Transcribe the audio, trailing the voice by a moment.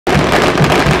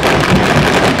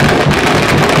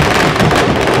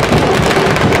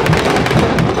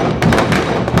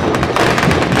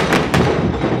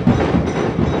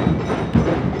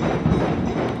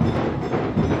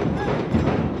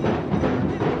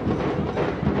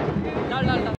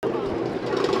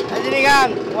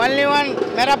Rajinikanth only one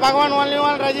मेरा भगवान only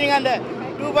one Rajinikanth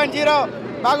 2.0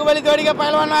 Baahubali जोड़ी का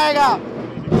पहलवान आएगा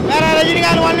मेरा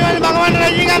रजनीकांत ओनली वन भगवान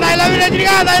Rajinikanth I love you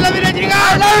Rajinikanth I love you Rajinikanth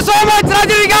I love you so much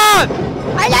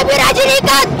Rajinikanth I love you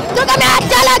Rajinikanth तो तुम्हें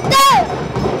अच्छा लगता है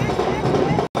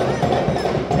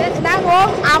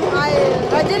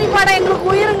ரஜினி படம் எங்களுக்கு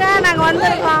உயிருங்க நாங்க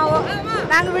வந்திருக்கோம்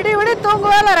நாங்க விடி விடி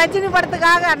தூங்குவோம் ரஜினி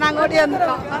படத்துக்காக நாங்க ஓடி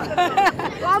வந்திருக்கோம்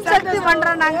ஓம் சக்தி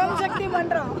பண்றோம் நாங்க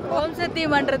ஓம் சக்தி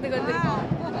பண்றதுக்கு வந்திருக்கோம்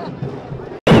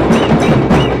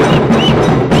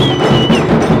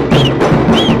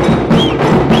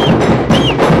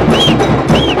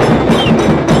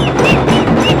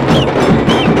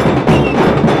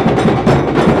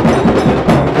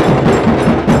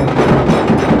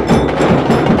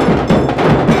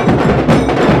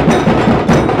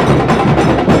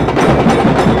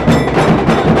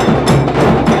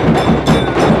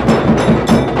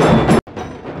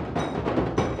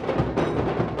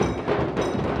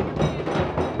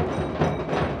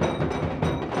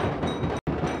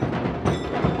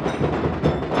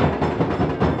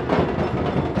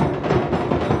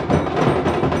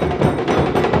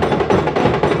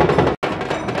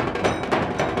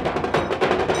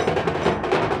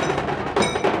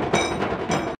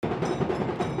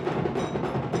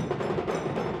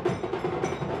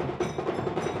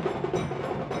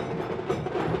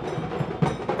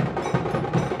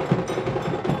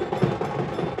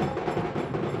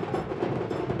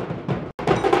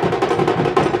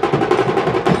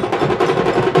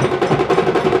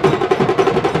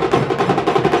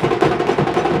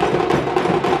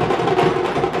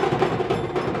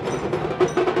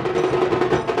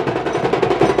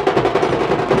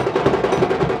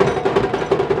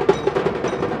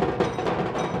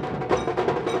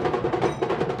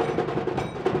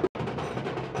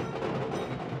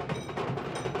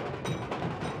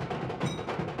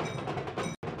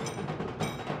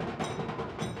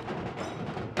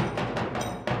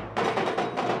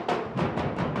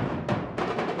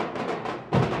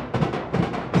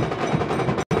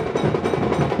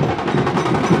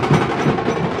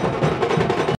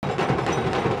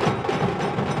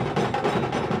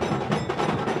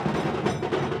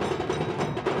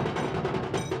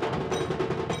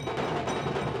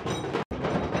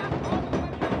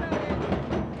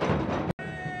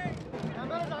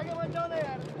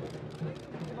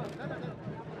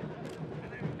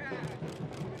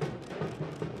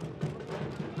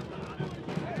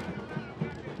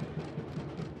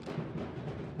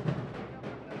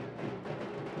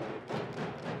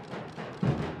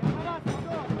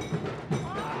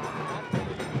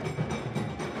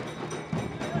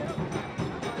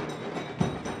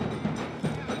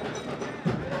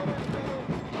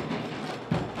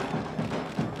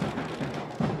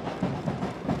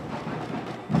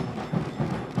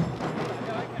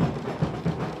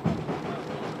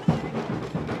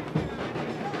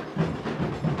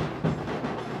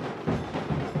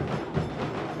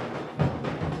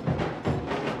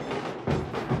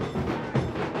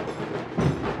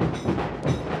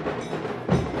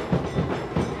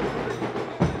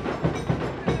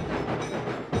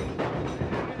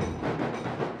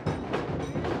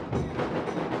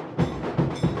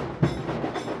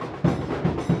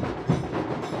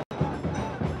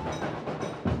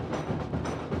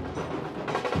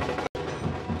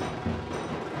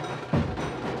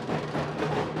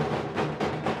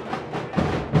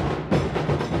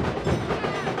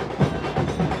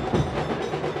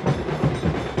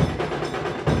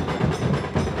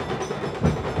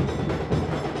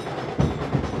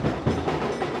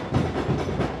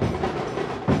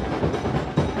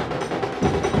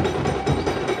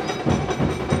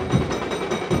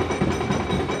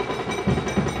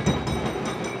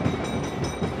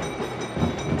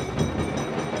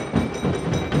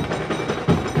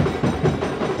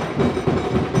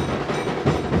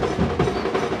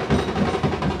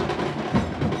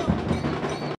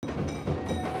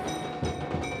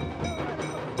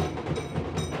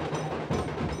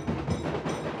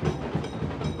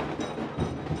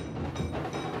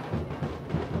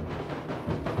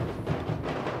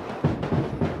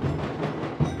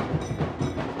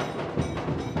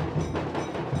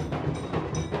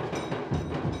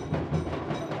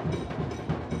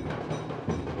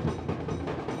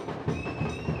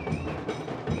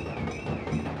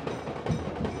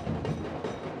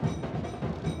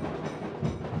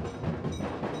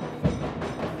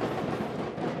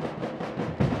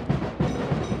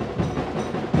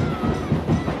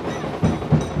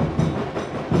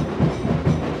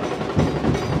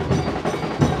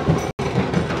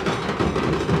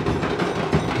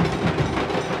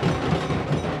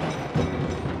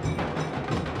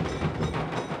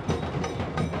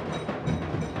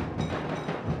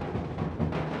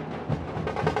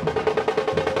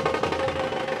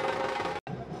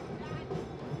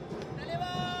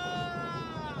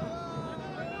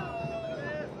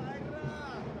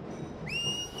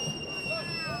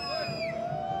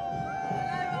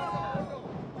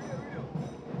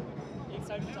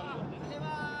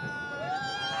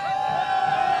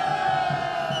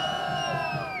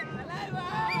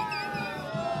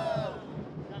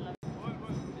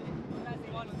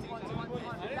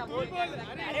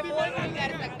अरे बोल नहीं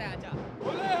कर सकता। अच्छा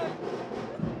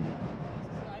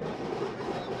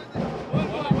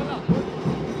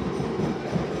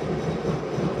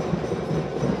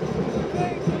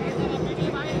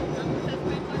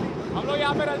हम लोग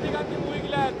यहाँ पे रजनीकांत की मूवी के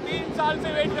लिए 3 साल से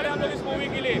वेट कर रहे हैं हम लोग इस मूवी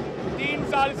के लिए 3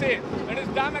 साल से एंड इज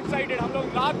डैम एक्साइटेड। हम लोग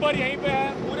रात भर यहीं पे हैं,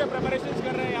 पूरे प्रिपरेशंस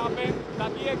कर रहे हैं यहाँ पे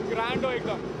ताकि ये ग्रैंड हो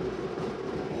एकदम।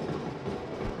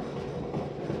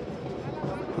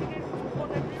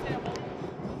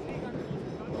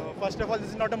 First of all,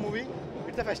 this is not a movie;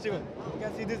 it's a festival. You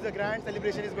can see this the grand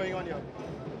celebration is going on here.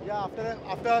 Yeah,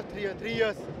 after 3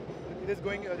 years, this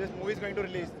movie is going to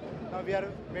release. Now we are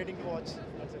waiting to watch.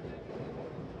 That's it.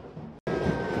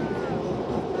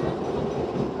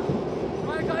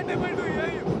 I can't able to hear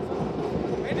you.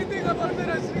 Anything about the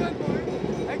Rajnikant movie?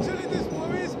 Actually, this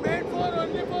movie is made for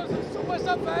only for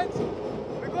superstar fans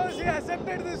because he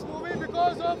accepted this movie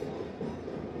because of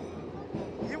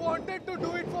he wanted to do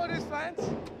it for his fans,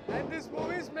 and this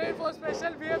movie is made for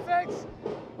special VFX,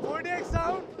 4DX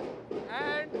sound,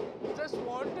 and just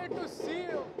wanted to see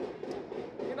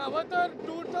in Avatar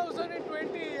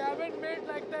 2020. He haven't made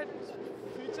like that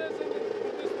features in this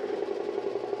movie.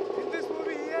 In this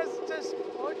movie, he has just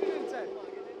put it inside.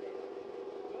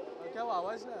 क्या वो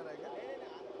आवाज नहीं आ रहा है क्या?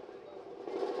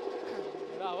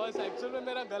 मेरा आवाज actual में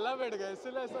मेरा गला बैठ गया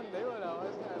इसलिए ऐसा नहीं हो रहा,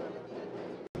 आवाज नहीं आ रहा।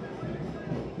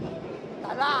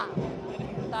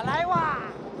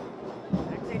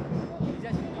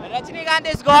 Rajnikant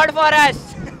is God for us.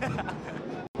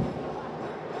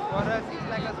 For us, he's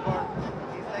like a god.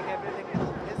 He's like everything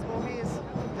else. This movie is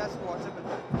just watchable.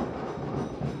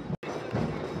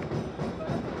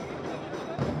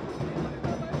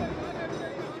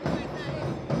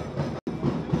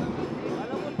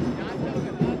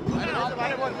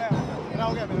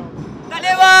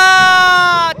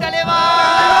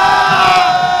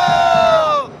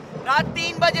 रात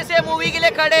 3 बजे से मूवी के लिए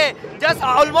खड़े, just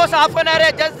almost half an hour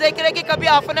है, जस्ट देख रहे कि कभी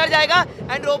हाफ एन आवर जाएगा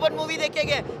एंड रोबोट मूवी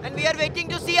देखेंगे and we are waiting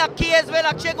to C Akki as well,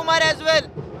 Akshay Kumar as well.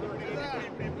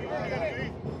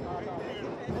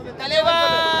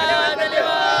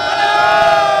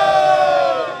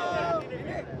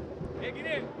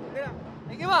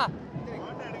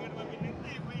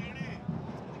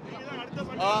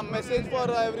 Message for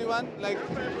everyone, like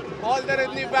all the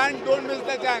Rajni fans, don't miss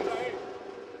the chance.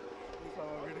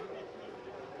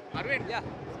 Arvind, yeah.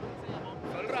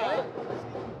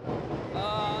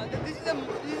 This is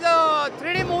a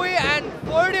 3D movie and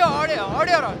 4D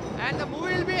audio, and the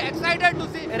movie will be excited to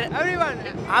see everyone.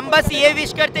 हम बस ये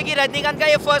wish करते कि रजनीकांत का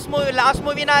ये first movie last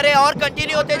movie ना रहे और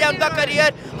कंटिन्यू होते जाए उनका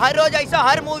करियर, हर रोज ऐसा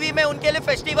हर मूवी में उनके लिए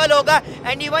फेस्टिवल होगा।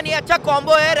 एंड इवन ये अच्छा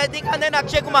कॉम्बो है रजनीकांत एंड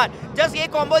अक्षय कुमार, जस्ट ये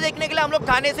कॉम्बो देखने के लिए हम लोग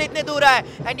थाने से इतने दूर आए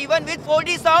and even with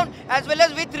 4D sound as well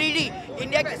as with 3D।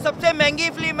 India की सबसे महंगी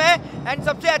फिल्म है एंड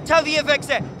सबसे अच्छा VFX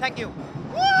है। Thank you.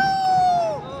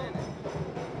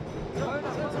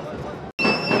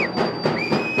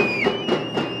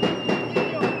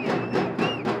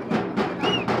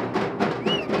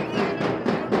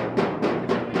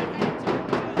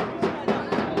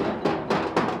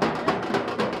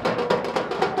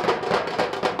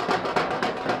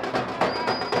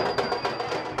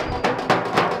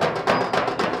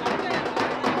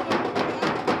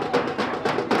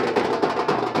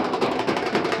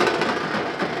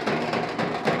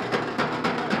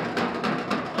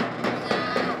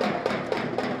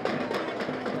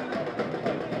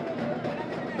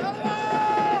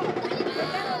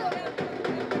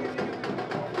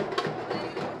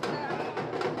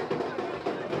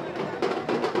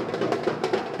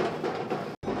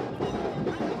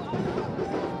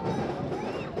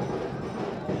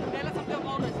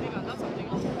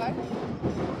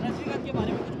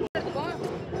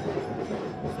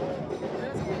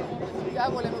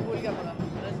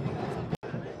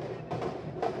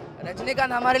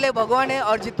 रजनीकांत हमारे लिए भगवान है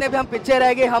और जितने भी हम पिक्चर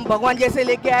रहेंगे हम भगवान जैसे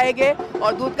लेके आएंगे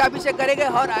और दूध का अभिषेक करेंगे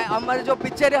और हमारे जो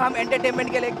पिक्चर है हम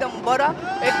एंटरटेनमेंट के लिए एकदम बड़ा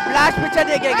एक ब्लास्ट पिक्चर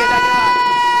देखेंगे।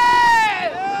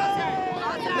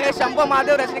 मैं शंभो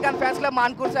महादेव रजनीकांत फैंस क्लब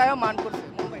मानपुर से आया हूँ, मानपुर से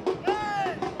Mumbai.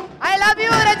 I love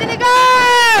you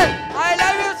Rajnikant! I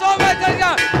love you so much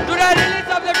Rajnikant. Today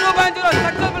release of the 2.0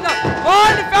 successful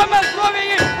world famous movie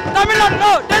in Tamil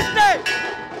Nadu.